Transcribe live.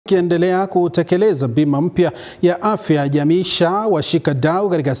ikiendelea kutekeleza bima mpya ya afya ya jamii SHA, washikadau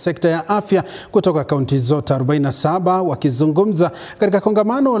katika sekta ya afya kutoka kaunti zote 47 wakizungumza katika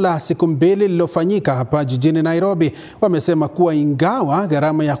kongamano la siku mbili lililofanyika hapa jijini Nairobi. Wamesema kuwa ingawa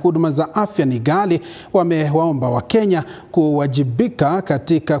gharama ya huduma za afya ni ghali, wamewaomba Wakenya kuwajibika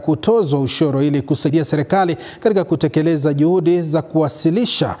katika kutozwa ushuru ili kusaidia serikali katika kutekeleza juhudi za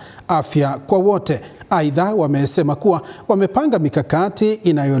kuwasilisha afya kwa wote. Aidha, wamesema kuwa wamepanga mikakati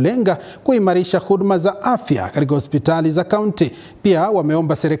inayolenga kuimarisha huduma za afya katika hospitali za kaunti. Pia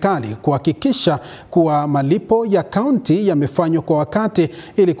wameomba serikali kuhakikisha kuwa malipo ya kaunti yamefanywa kwa wakati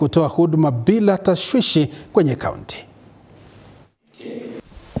ili kutoa huduma bila tashwishi kwenye kaunti.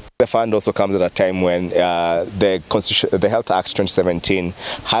 The fund also comes at a time when the Health Act 2017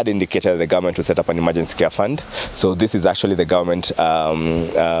 had indicated that the government would set up an emergency care fund. So this is actually the government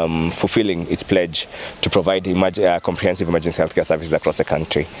fulfilling its pledge to provide comprehensive emergency healthcare services across the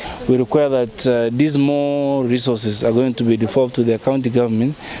country. We require that these more resources are going to be devolved to the county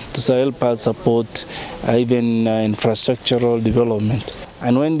government to help us support even infrastructural development.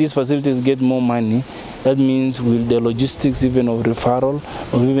 And when these facilities get more money, that means with the logistics even of referral,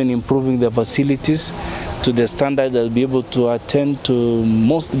 or even improving the facilities to the standard that will be able to attend to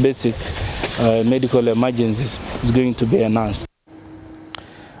most basic medical emergencies is going to be enhanced.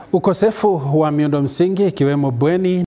 Ukosefu wa miundo msingi ikiwemo bweni